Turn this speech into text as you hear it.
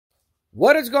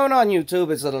What is going on,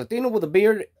 YouTube? It's a Latino with a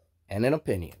beard and an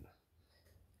opinion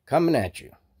coming at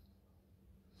you.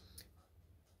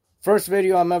 First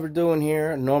video I'm ever doing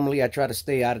here. Normally I try to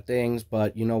stay out of things,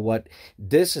 but you know what?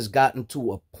 This has gotten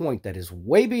to a point that is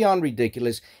way beyond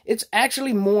ridiculous. It's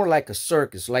actually more like a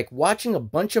circus, like watching a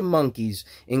bunch of monkeys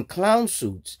in clown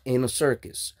suits in a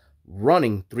circus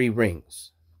running 3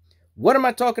 rings. What am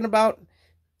I talking about?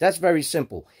 That's very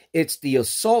simple. It's the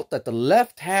assault that the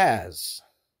left has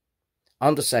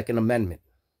on the Second Amendment.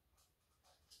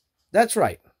 That's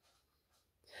right.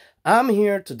 I'm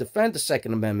here to defend the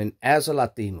Second Amendment as a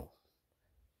Latino.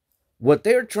 What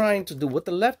they're trying to do, what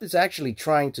the left is actually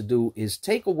trying to do, is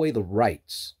take away the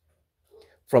rights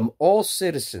from all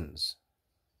citizens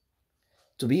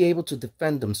to be able to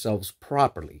defend themselves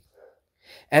properly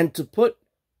and to put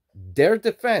their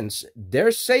defense,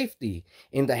 their safety,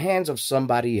 in the hands of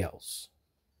somebody else.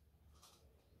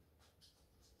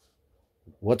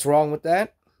 What's wrong with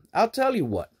that? I'll tell you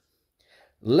what.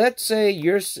 Let's say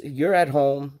you're at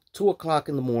home, 2 o'clock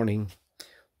in the morning.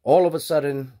 All of a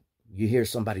sudden, you hear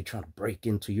somebody trying to break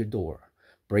into your door,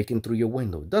 breaking through your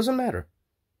window. It doesn't matter.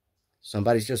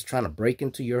 Somebody's just trying to break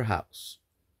into your house.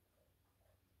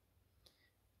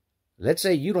 Let's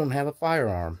say you don't have a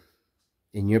firearm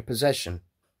in your possession.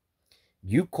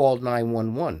 You called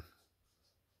 911.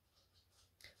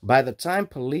 By the time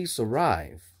police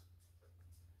arrive,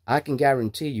 I can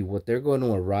guarantee you what they're going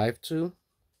to arrive to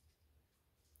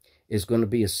is going to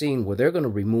be a scene where they're going to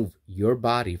remove your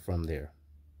body from there.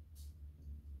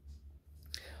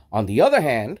 On the other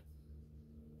hand,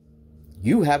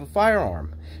 you have a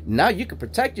firearm. Now you can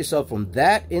protect yourself from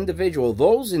that individual,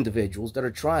 those individuals that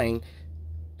are trying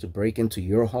to break into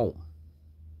your home.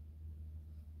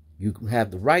 You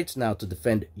have the rights now to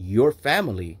defend your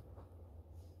family.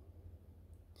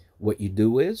 What you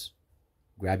do is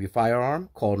grab your firearm,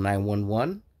 call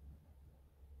 911.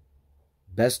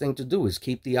 Best thing to do is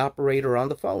keep the operator on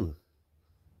the phone.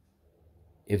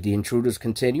 If the intruders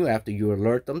continue after you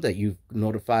alert them that you've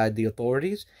notified the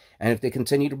authorities, and if they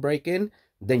continue to break in,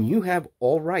 then you have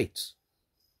all rights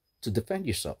to defend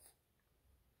yourself.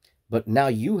 But now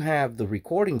you have the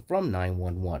recording from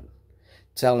 911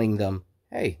 telling them,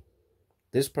 hey,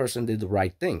 this person did the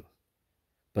right thing,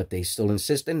 but they still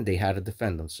insisted and they had to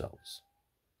defend themselves.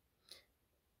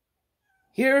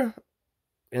 Here,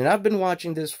 and I've been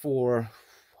watching this for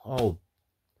I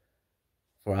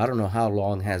don't know how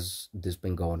long has this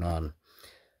been going on.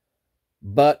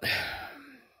 But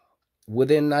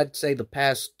within, I'd say, the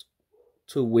past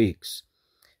 2 weeks,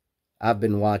 I've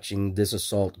been watching this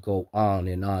assault go on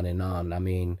and on and on. I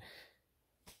mean,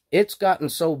 it's gotten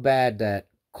so bad that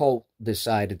Colt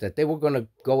decided that they were going to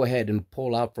go ahead and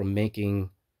pull out from making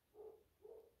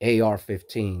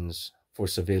AR-15s for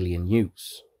civilian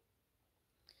use.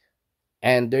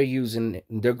 And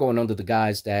they're going under the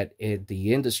guise that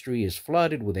the industry is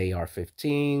flooded with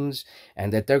AR-15s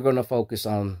and that they're going to focus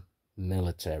on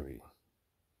military.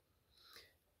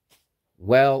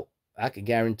 Well, I can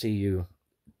guarantee you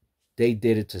they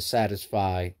did it to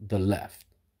satisfy the left.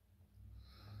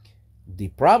 The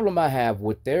problem I have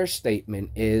with their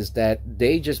statement is that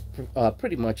they just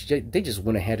pretty much, they just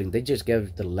went ahead and they just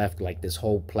gave the left like this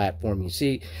whole platform. You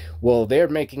see, well, they're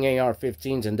making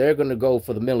AR-15s and they're going to go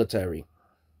for the military.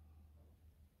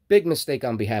 Big mistake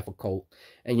on behalf of Colt.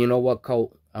 And you know what,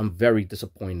 Colt? I'm very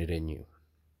disappointed in you.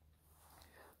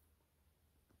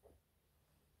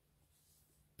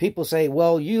 People say,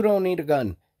 well, you don't need a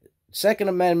gun. Second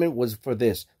Amendment was for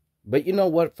this. But you know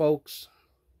what, folks?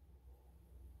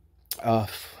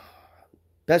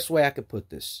 Best way I could put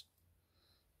this.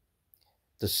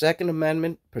 The Second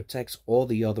Amendment protects all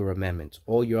the other amendments,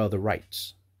 all your other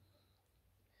rights.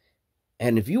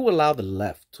 And if you allow the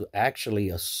left to actually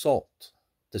assault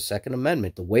the Second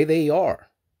Amendment the way they are,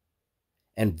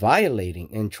 and violating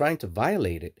and trying to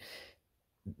violate it,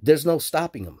 there's no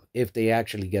stopping them if they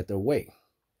actually get their way.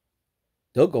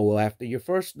 They'll go after your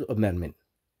First Amendment.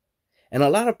 And a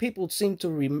lot of people seem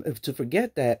to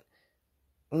forget that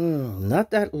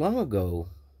not that long ago,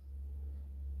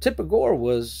 Tipper Gore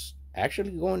was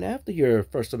actually going after your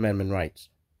First Amendment rights.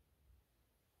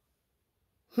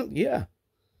 Yeah.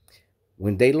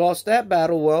 When they lost that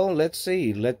battle, well, let's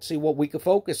see what we could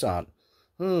focus on.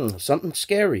 Something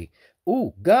scary.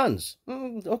 Ooh, guns.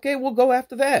 Okay, we'll go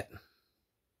after that.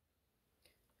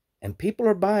 And people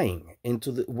are buying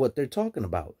into what they're talking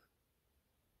about.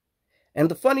 And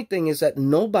the funny thing is that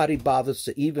nobody bothers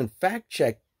to even fact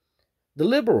check the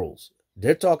liberals.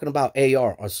 They're talking about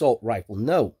AR, assault rifle.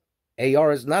 No,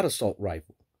 AR is not assault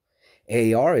rifle.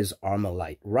 AR is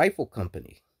Armalite Rifle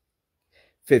Company.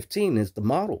 15 is the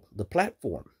model, the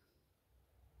platform.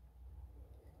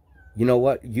 You know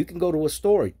what? You can go to a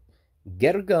store,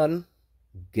 get a gun,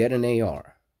 get an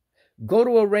AR. Go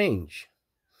to a range.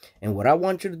 And what I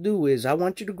want you to do is I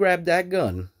want you to grab that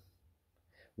gun,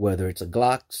 whether it's a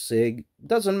Glock, SIG,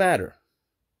 doesn't matter.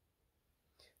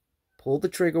 Pull the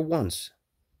trigger once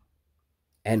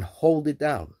and hold it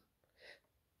down.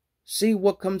 See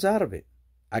what comes out of it.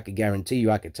 I could guarantee you,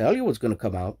 I could tell you what's going to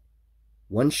come out.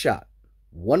 One shot,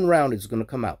 one round is going to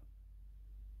come out.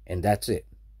 And that's it.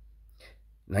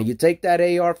 Now you take that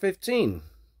AR-15,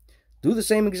 do the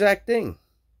same exact thing.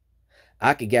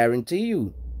 I could guarantee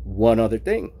you one other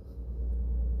thing.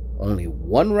 Only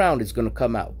one round is going to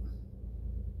come out.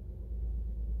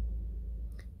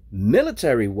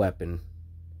 Military weapon,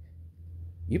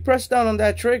 you press down on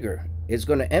that trigger, it's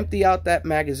going to empty out that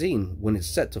magazine when it's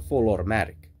set to full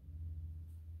automatic.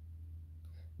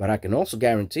 But I can also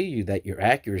guarantee you that your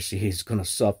accuracy is going to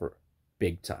suffer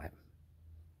big time.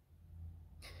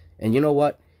 And you know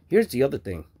what? Here's the other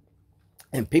thing.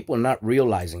 And people are not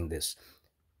realizing this.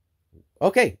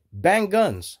 Okay, ban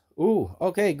guns. Ooh,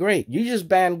 okay, great. You just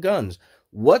banned guns.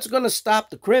 What's going to stop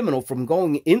the criminal from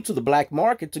going into the black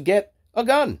market to get a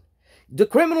gun? The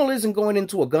criminal isn't going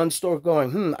into a gun store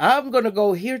going, I'm going to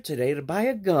go here today to buy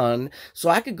a gun so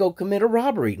I could go commit a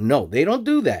robbery. No, they don't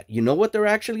do that. You know what they're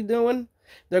actually doing?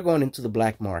 They're going into the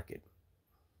black market.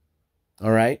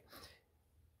 All right?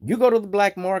 You go to the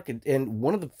black market, and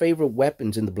one of the favorite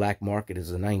weapons in the black market is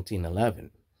a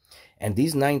 1911. And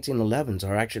these 1911s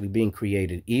are actually being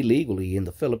created illegally in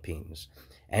the Philippines.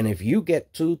 And if you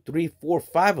get 2, 3, 4,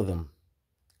 5 of them,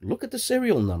 look at the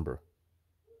serial number.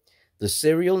 The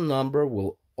serial number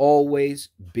will always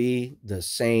be the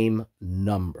same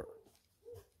number.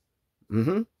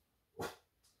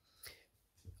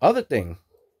 Other thing,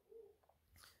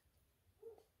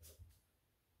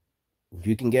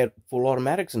 you can get full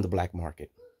automatics in the black market.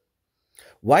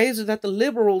 Why is it that the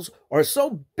liberals are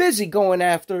so busy going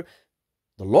after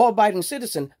the law-abiding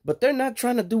citizen, but they're not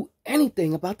trying to do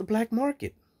anything about the black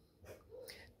market?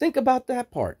 Think about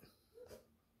that part.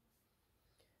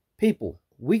 People,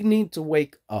 we need to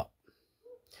wake up.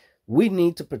 We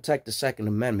need to protect the Second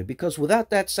Amendment, because without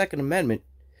that Second Amendment,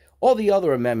 all the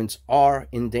other amendments are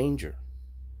in danger.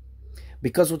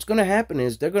 Because what's going to happen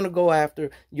is they're going to go after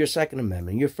your Second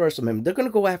Amendment, your First Amendment. They're going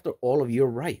to go after all of your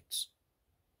rights.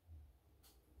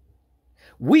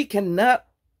 We cannot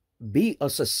be a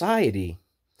society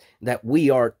that we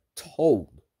are told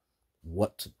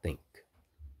what to think,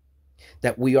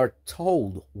 that we are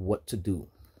told what to do.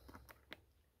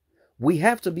 We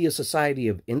have to be a society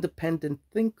of independent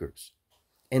thinkers,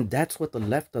 and that's what the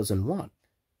left doesn't want.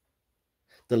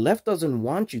 The left doesn't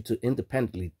want you to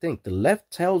independently think. The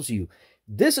left tells you,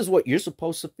 this is what you're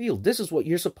supposed to feel. This is what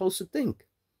you're supposed to think.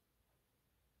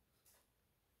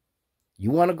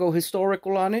 You want to go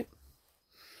historical on it?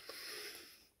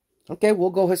 Okay, we'll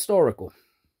go historical.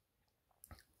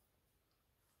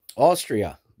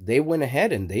 Austria, they went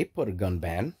ahead and they put a gun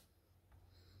ban.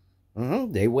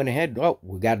 They went ahead,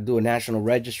 we got to do a national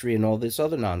registry and all this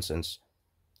other nonsense.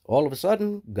 All of a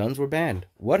sudden, guns were banned.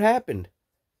 What happened?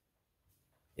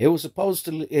 It was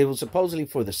supposedly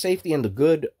for the safety and the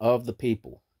good of the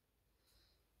people.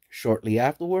 Shortly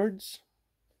afterwards,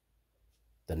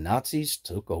 the Nazis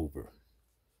took over.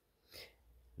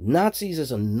 Nazis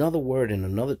is another word and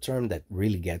another term that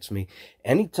really gets me.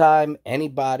 Anytime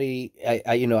anybody,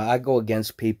 I go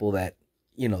against people that,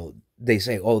 they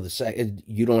say, oh,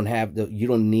 you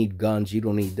don't need guns, you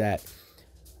don't need that.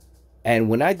 And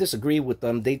when I disagree with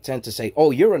them, they tend to say,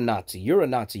 oh, you're a Nazi, you're a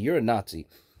Nazi, you're a Nazi.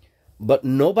 But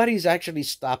nobody's actually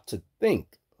stopped to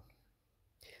think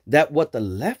that what the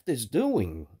left is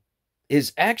doing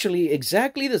is actually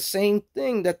exactly the same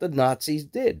thing that the Nazis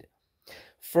did.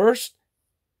 First,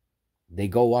 they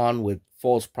go on with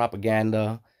false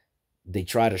propaganda. They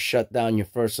try to shut down your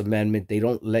First Amendment. They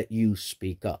don't let you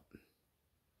speak up.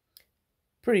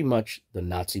 Pretty much the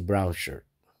Nazi brown shirt.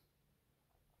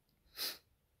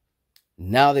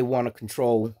 Now they want to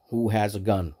control who has a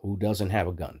gun, who doesn't have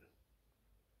a gun.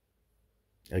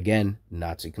 Again,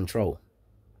 Nazi control.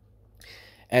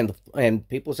 And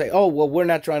people say, oh, well, we're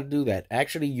not trying to do that.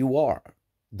 Actually, you are.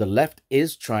 The left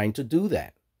is trying to do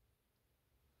that.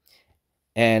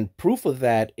 And proof of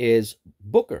that is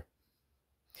Booker.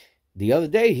 The other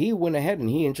day, he went ahead and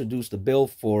he introduced a bill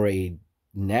for a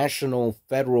national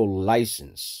federal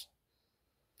license.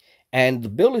 And the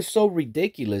bill is so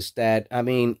ridiculous that,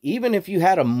 even if you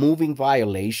had a moving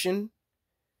violation,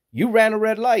 you ran a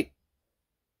red light,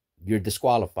 you're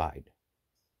disqualified.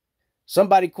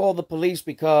 Somebody called the police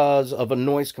because of a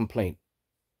noise complaint.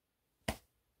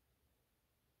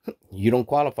 You don't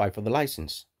qualify for the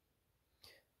license.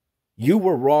 You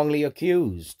were wrongly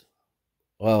accused.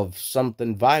 of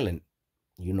something violent,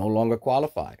 you no longer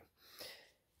qualify.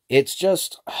 It's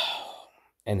just,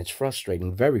 and it's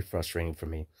frustrating, very frustrating for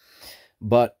me.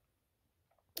 But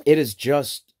it is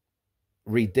just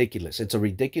ridiculous. It's a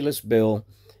ridiculous bill.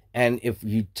 And if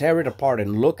you tear it apart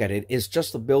and look at it, it's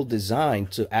just a bill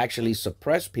designed to actually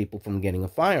suppress people from getting a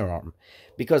firearm.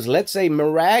 Because let's say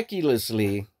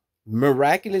miraculously,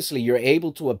 you're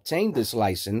able to obtain this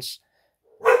license.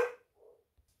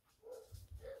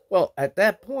 Well, at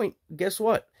that point, guess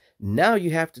what? Now you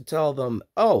have to tell them,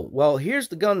 oh, well, here's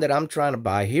the gun that I'm trying to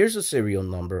buy. Here's the serial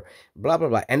number, blah, blah,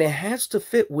 blah. And it has to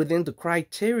fit within the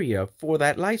criteria for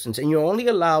that license. And you're only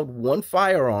allowed one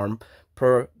firearm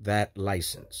per that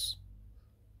license.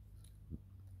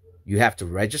 You have to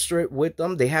register it with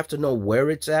them. They have to know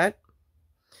where it's at.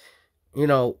 You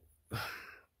know,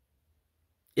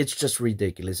 it's just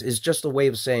ridiculous. It's just a way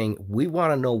of saying we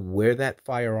want to know where that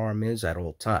firearm is at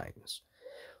all times.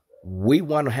 We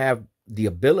want to have the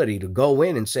ability to go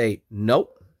in and say,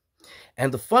 nope.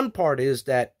 And the fun part is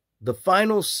that the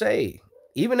final say,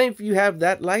 even if you have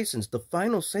that license, the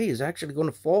final say is actually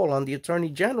going to fall on the Attorney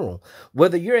General,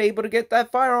 whether you're able to get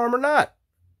that firearm or not.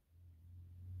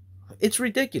 It's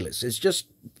ridiculous. It's just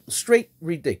straight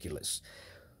ridiculous.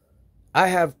 I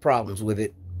have problems with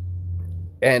it.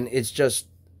 And it's just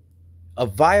a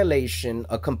violation,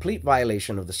 a complete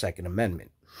violation of the Second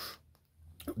Amendment.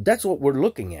 That's what we're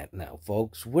looking at now,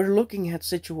 folks. We're looking at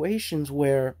situations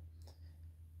where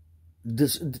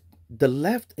the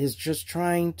left is just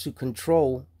trying to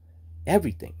control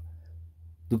everything.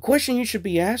 The question you should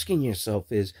be asking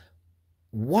yourself is,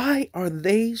 why are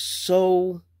they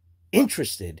so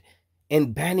interested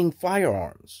in banning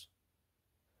firearms?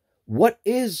 What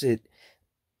is it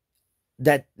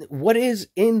what is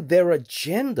in their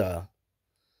agenda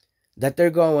that they're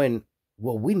going,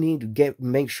 well, we need to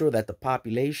make sure that the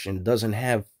population doesn't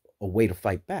have a way to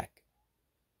fight back?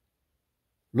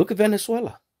 Look at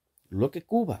Venezuela. Look at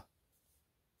Cuba.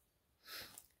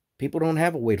 People don't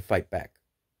have a way to fight back.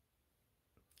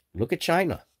 Look at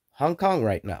China, Hong Kong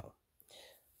right now.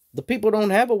 The people don't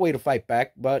have a way to fight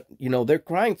back, but, they're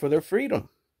crying for their freedom.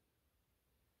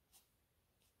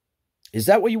 Is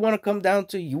that what you want to come down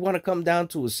to? You want to come down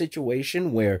to a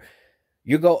situation where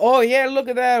you go, oh, yeah, look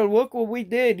at that. Look what we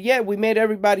did. Yeah, we made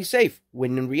everybody safe.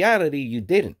 When in reality, you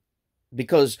didn't.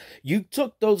 Because you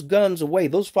took those guns away,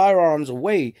 those firearms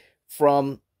away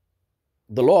from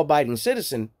the law-abiding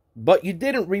citizen, but you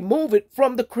didn't remove it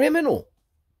from the criminal.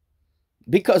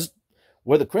 Because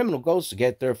where the criminal goes to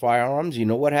get their firearms, you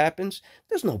know what happens?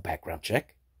 There's no background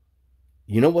check.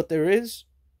 You know what there is?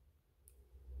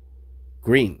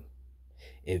 Green.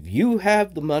 If you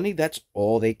have the money, that's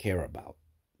all they care about.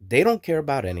 They don't care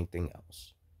about anything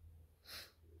else.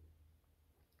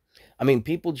 I mean,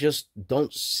 people just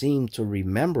don't seem to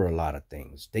remember a lot of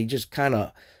things. They just kind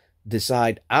of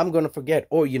decide, I'm going to forget.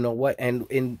 Or you know what? And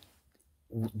in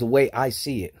the way I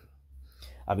see it,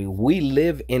 I mean, we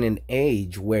live in an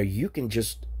age where you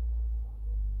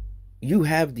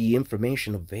have the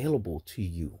information available to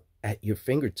you at your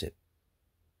fingertip.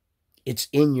 It's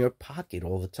in your pocket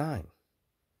all the time.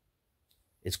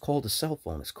 It's called a cell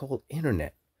phone. It's called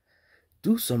internet.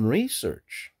 Do some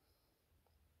research.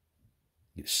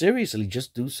 Seriously,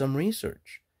 just do some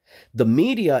research. The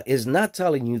media is not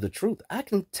telling you the truth. I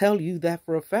can tell you that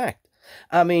for a fact.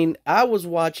 I mean, I was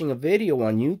watching a video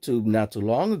on YouTube not too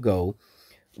long ago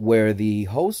where the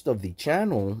host of the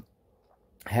channel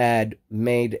had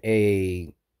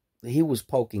he was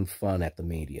poking fun at the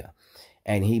media.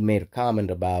 And he made a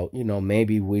comment about,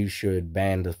 maybe we should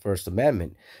ban the First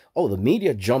Amendment. Oh, the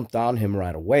media jumped on him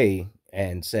right away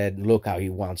and said, look how he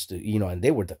wants to, and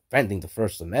they were defending the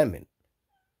First Amendment.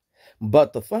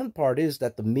 But the fun part is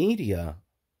that the media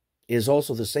is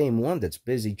also the same one that's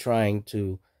busy trying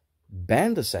to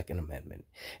ban the Second Amendment.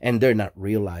 And they're not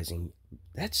realizing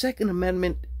that Second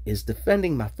Amendment is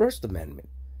defending my First Amendment.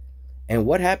 And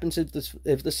what happens if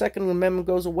the Second Amendment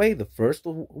goes away? The First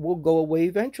will go away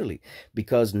eventually,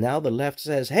 because now the left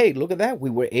says, "Hey, look at that! We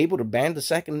were able to ban the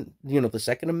Second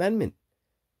Amendment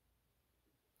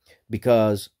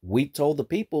because we told the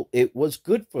people it was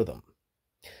good for them.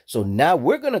 So now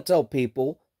we're going to tell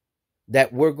people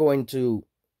that we're going to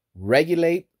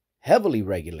heavily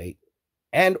regulate,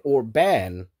 and or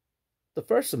ban the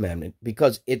First Amendment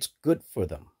because it's good for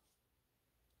them."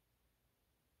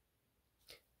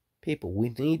 People, we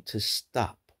need to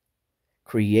stop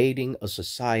creating a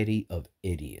society of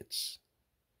idiots.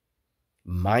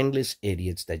 Mindless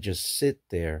idiots that just sit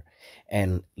there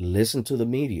and listen to the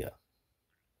media.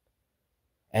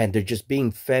 And they're just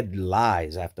being fed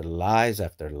lies after lies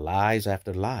after lies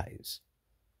after lies.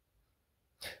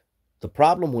 The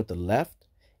problem with the left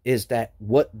is that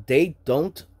what they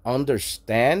don't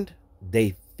understand,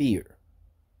 they fear.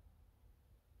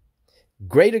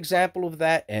 Great example of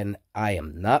that, and I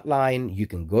am not lying. You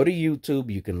can go to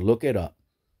YouTube, you can look it up.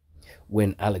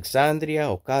 When Alexandria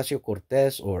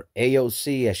Ocasio-Cortez, or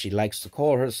AOC as she likes to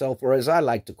call herself, or as I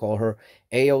like to call her,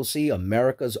 AOC,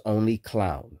 America's Only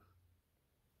Clown.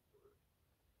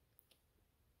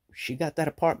 She got that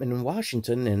apartment in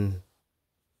Washington, and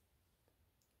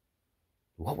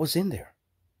what was in there?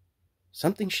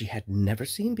 Something she had never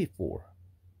seen before.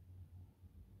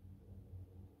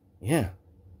 Yeah.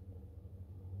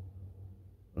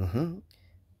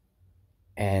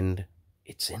 And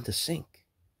it's in the sink.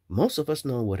 Most of us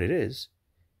know what it is.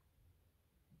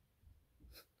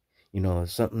 You know,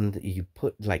 something that you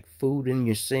put like food in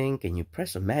your sink and you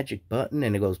press a magic button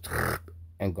and it goes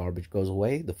and garbage goes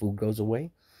away, the food goes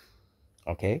away.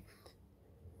 Okay?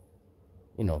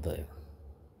 You know,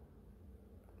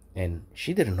 and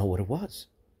she didn't know what it was.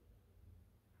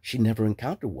 She never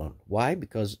encountered one. Why?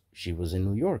 Because she was in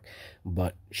New York.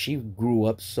 But she grew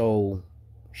up so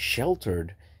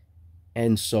sheltered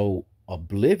and so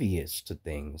oblivious to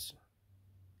things.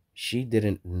 She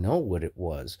didn't know what it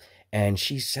was. And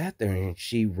she sat there and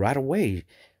she right away,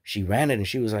 she ran it and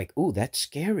she was like, ooh, that's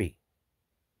scary.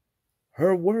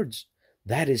 Her words,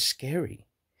 that is scary.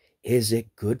 Is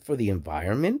it good for the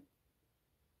environment?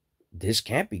 This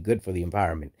can't be good for the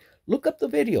environment. Look up the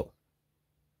video.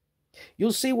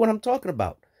 You'll see what I'm talking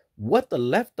about. What the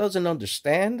left doesn't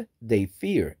understand, they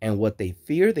fear. And what they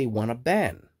fear, they want to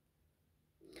ban.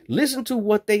 Listen to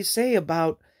what they say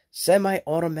about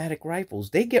semi-automatic rifles.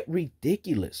 They get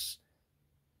ridiculous.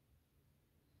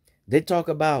 They talk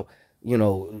about, you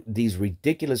know, these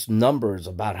ridiculous numbers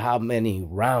about how many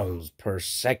rounds per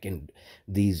second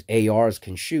these ARs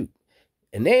can shoot.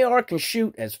 An AR can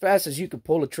shoot as fast as you can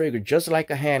pull a trigger, just like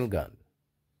a handgun.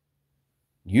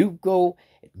 You go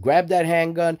grab that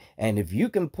handgun, and if you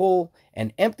can pull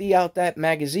and empty out that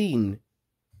magazine,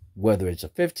 whether it's a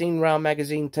 15-round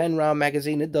magazine, 10-round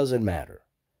magazine, it doesn't matter.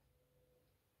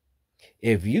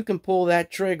 If you can pull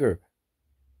that trigger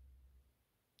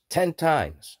 10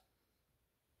 times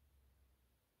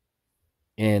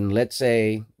in, let's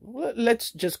say,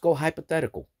 let's just go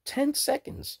hypothetical, 10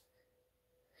 seconds.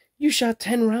 You shot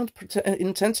 10 rounds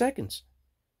in 10 seconds.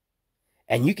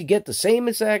 And you could get the same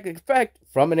exact effect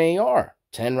from an AR.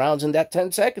 10 rounds in that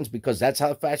 10 seconds, because that's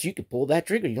how fast you could pull that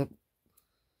trigger.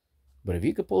 But if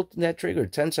you could pull that trigger in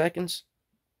 10 seconds,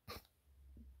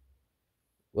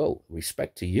 whoa,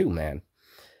 respect to you, man.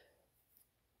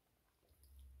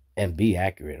 And be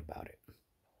accurate about it.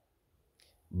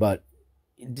 But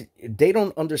they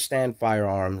don't understand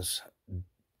firearms,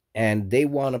 and they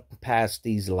want to pass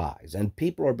these lies, and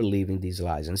people are believing these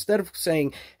lies. Instead of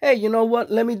saying, hey, you know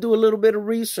what, let me do a little bit of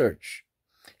research,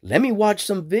 let me watch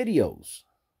some videos.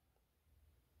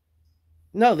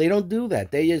 No, they don't do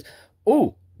that. They just,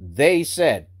 oh, they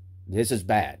said this is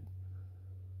bad.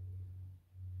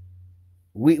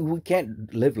 We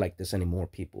can't live like this anymore,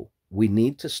 people. We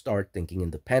need to start thinking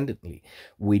independently.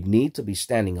 We need to be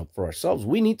standing up for ourselves.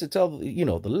 We need to tell, you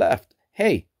know, the left,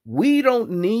 hey, we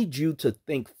don't need you to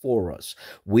think for us.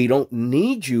 We don't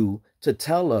need you to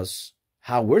tell us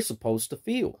how we're supposed to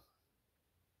feel.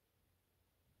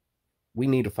 We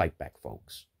need to fight back,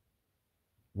 folks.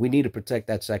 We need to protect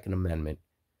that Second Amendment.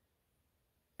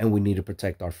 And we need to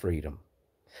protect our freedom.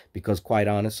 Because quite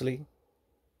honestly,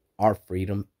 our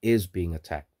freedom is being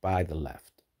attacked by the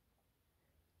left.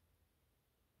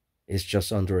 It's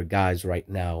just under a guise right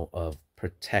now of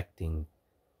protecting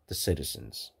the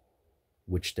citizens,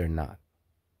 which they're not.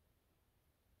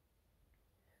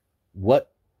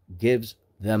 What gives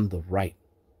them the right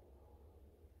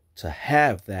to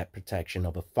have that protection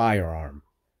of a firearm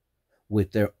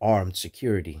with their armed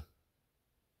security?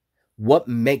 What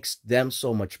makes them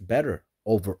so much better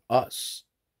over us?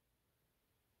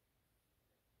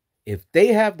 If they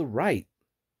have the right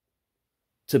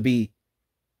to be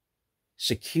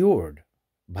secured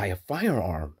by a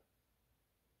firearm,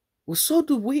 well, so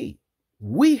do we.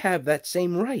 We have that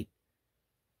same right.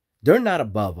 They're not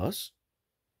above us.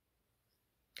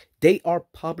 They are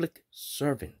public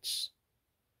servants,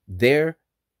 there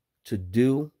to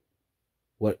do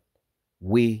what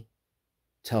we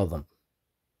tell them.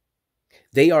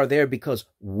 They are there because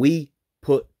we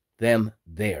put them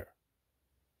there.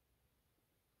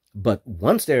 But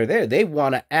once they're there, they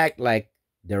want to act like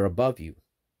they're above you,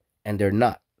 and they're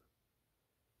not.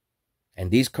 And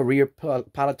these career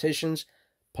politicians,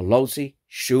 Pelosi,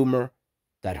 Schumer,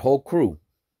 that whole crew,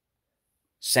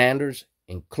 Sanders,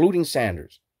 including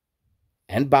Sanders,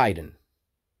 and Biden,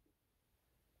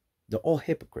 they're all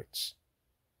hypocrites.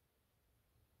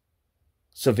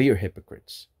 severe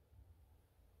hypocrites.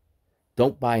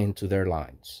 Don't buy into their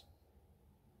lines.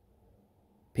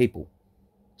 People,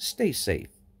 stay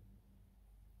safe.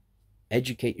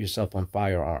 Educate yourself on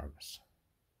firearms.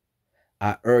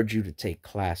 I urge you to take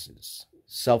classes,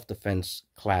 self-defense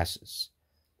classes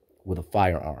with a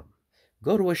firearm.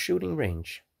 Go to a shooting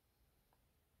range.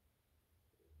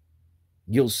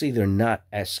 You'll see they're not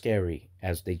as scary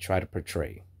as they try to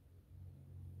portray.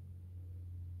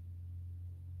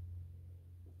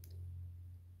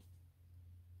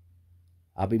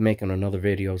 I'll be making another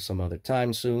video some other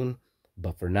time soon.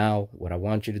 But for now, what I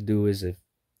want you to do is, if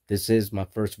this is my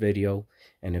first video,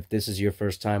 and if this is your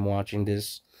first time watching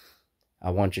this,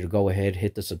 I want you to go ahead,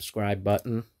 hit the subscribe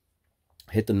button,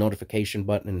 hit the notification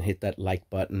button, and hit that like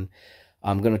button.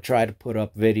 I'm going to try to put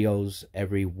up videos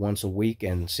every once a week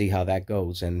and see how that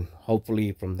goes. And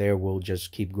hopefully from there, we'll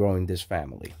just keep growing this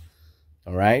family.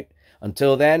 All right?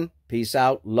 Until then, peace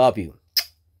out. Love you.